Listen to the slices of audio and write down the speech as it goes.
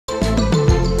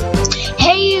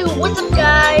What's up,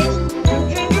 guys?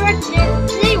 I'm Train Direction.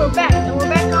 Today we're back, and we're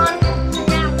back on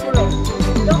FNaF World.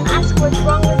 Don't ask what's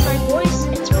wrong with my voice.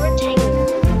 It's a retainer.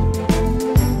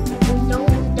 Don't.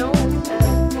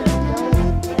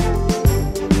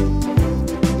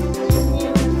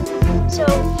 So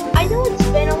I know it's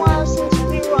been a while since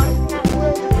we were on FNaF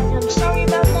World, and I'm sorry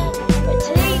about that. But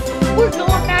today we're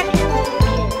going back to the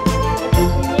weekend because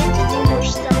we need to do more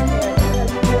stuff there.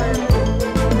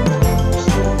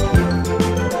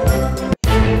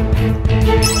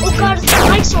 Oh god, it's the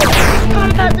ice orb! I forgot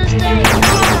about this thing!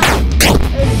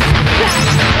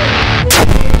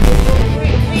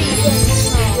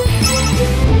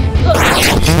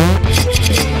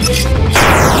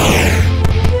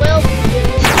 Well,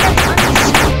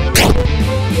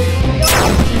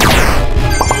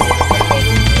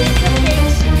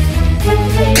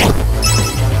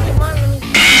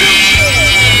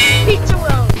 pizza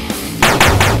roll!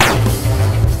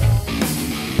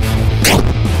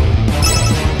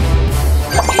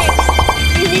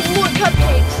 You need more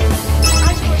cupcakes.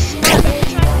 I was smart and you're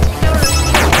trying to take out our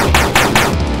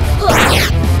Look.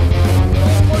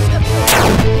 More cupcakes.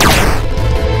 More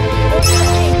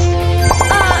cupcakes.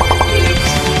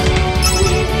 Cupcakes. We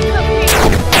need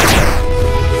cupcakes.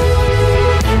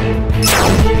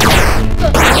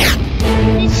 Look.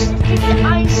 We need to keep the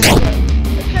ice here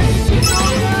because it takes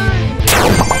all time.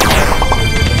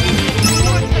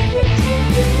 More cupcakes.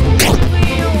 Pizza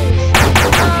wheels.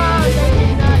 That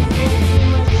did not give me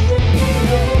much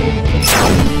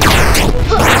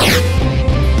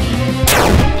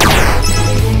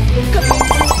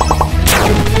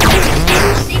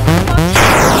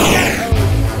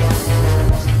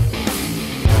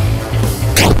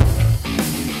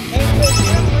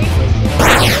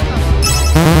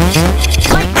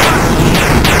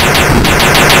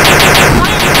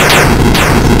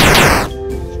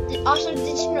Also,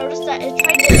 did you notice that it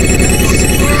tried to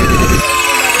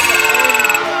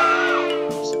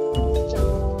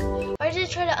why did it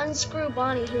try to unscrew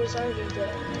Bonnie, who was already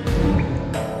dead?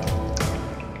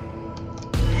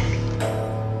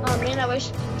 Oh man, I wish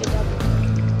I could get up.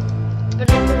 But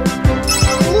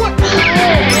more.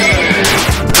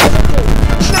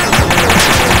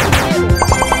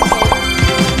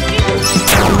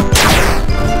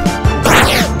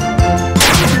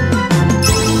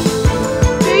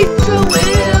 Pizza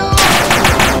wheel.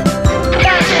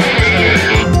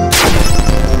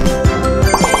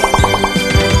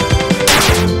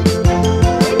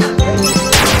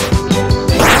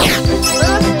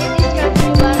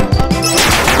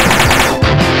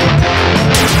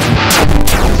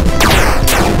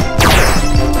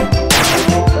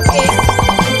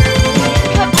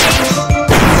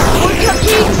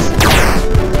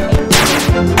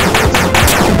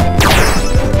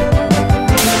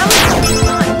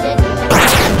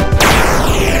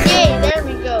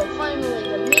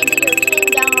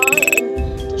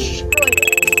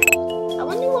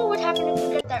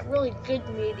 Really good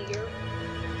meteor.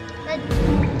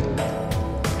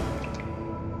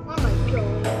 Oh my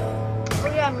god.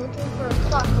 Oh yeah, I'm looking for a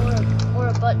clock or a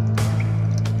button.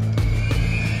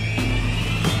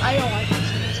 I don't like this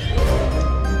music.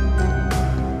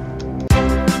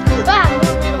 Ah!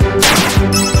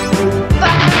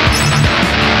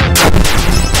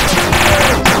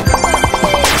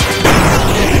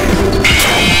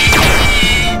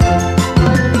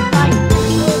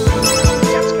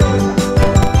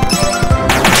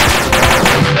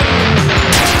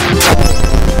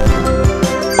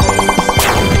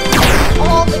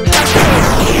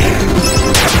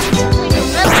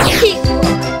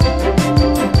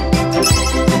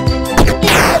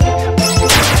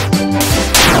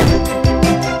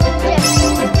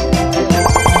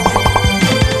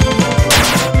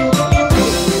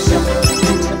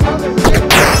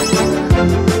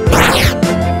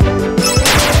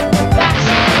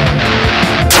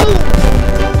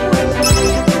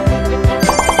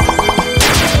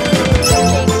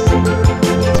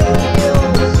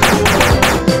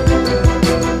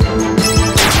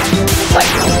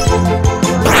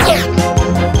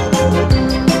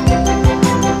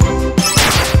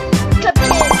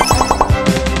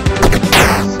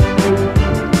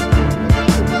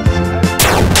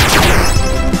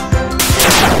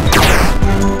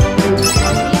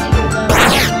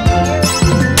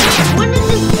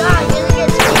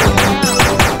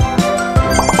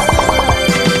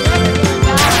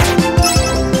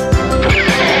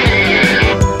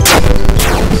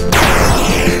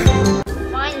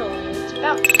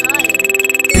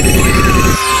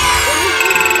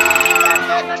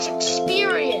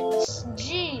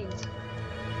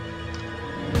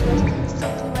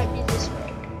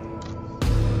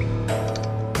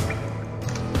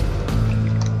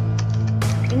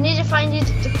 find it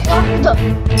the clock.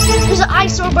 There's an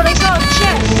eyesore, but I saw a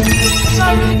chest. I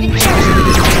saw a really good chest.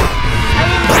 I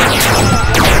didn't know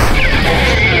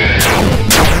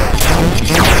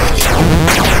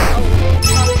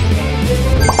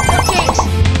cupcakes.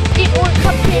 Eat more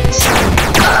cupcakes.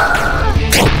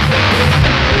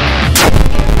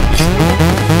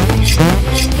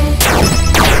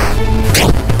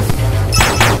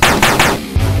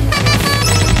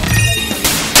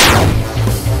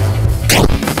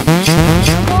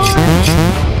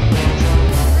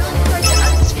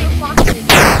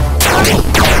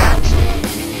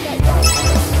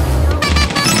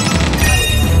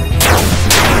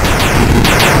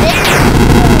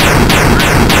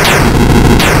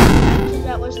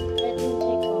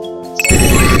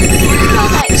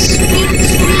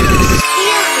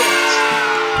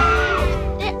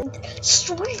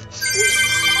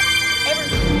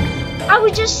 I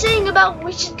was just saying about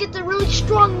we should get the really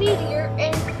strong meteor,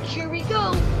 and here we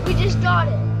go. We just got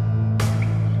it.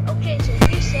 Okay, so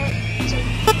reset. So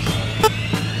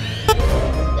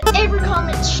every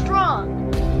comment's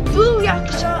strong. Booyah!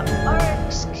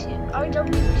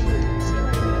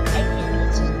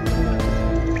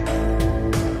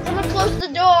 I'm gonna close the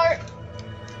door.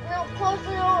 No, close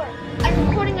the door. I'm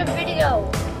recording a video.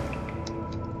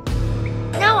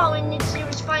 Now all we need to do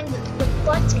is find the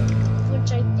button,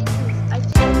 which I think is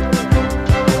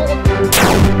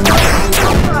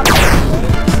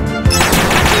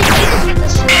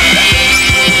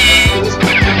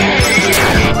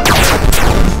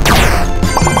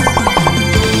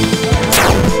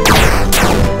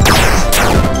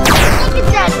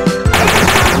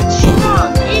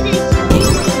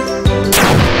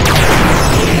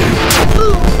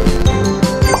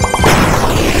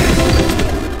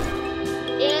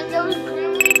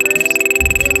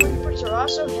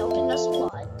also helping us a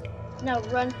lot. Now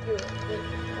run through it.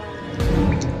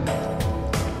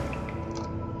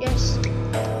 Yes.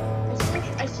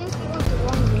 I think we went the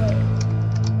wrong way.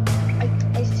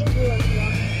 I think we went the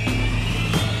wrong way.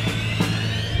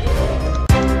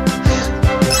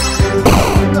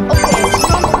 Okay, it's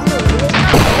not blue.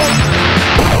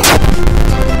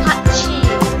 Hot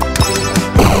cheese.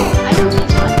 I don't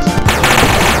need hot cheese.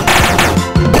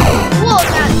 Whoa,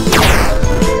 that.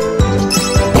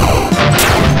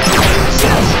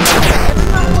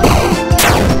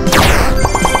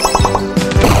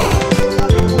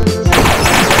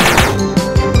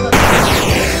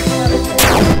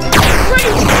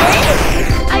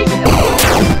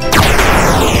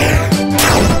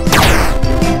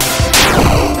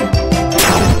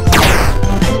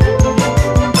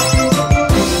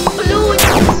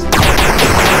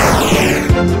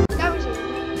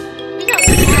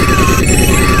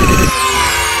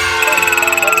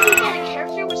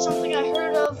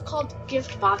 Called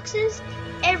gift boxes,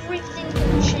 everything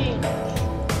can change.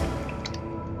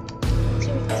 Let's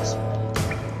do it this way.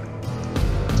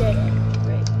 Dead end.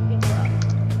 Great. Good job.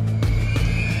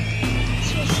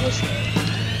 Switch this way.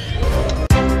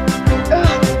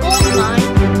 Gold mine.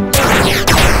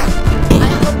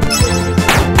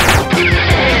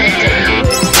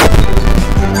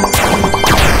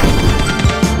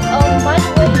 By the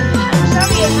way, I'm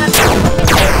sorry I have to.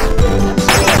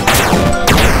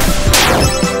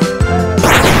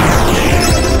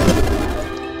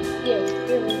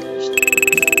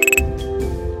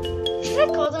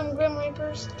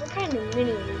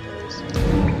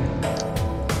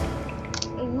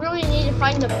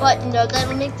 Find the button though,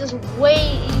 that'll make this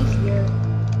way easier.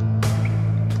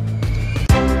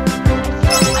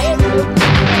 I have no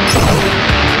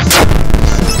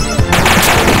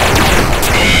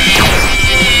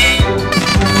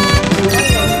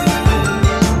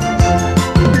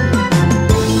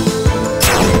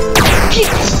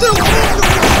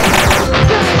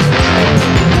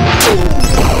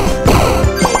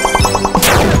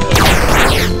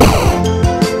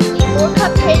more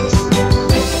cupcakes.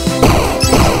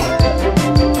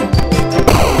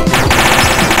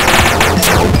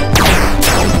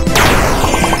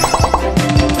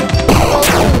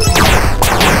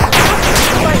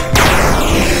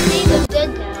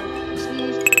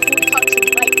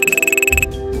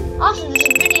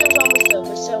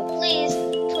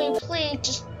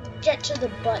 Get to the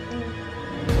button.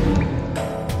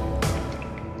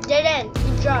 Dead end.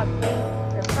 Good job.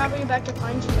 We're probably about to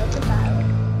find another battle.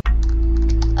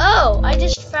 Oh, I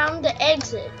just found the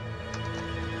exit.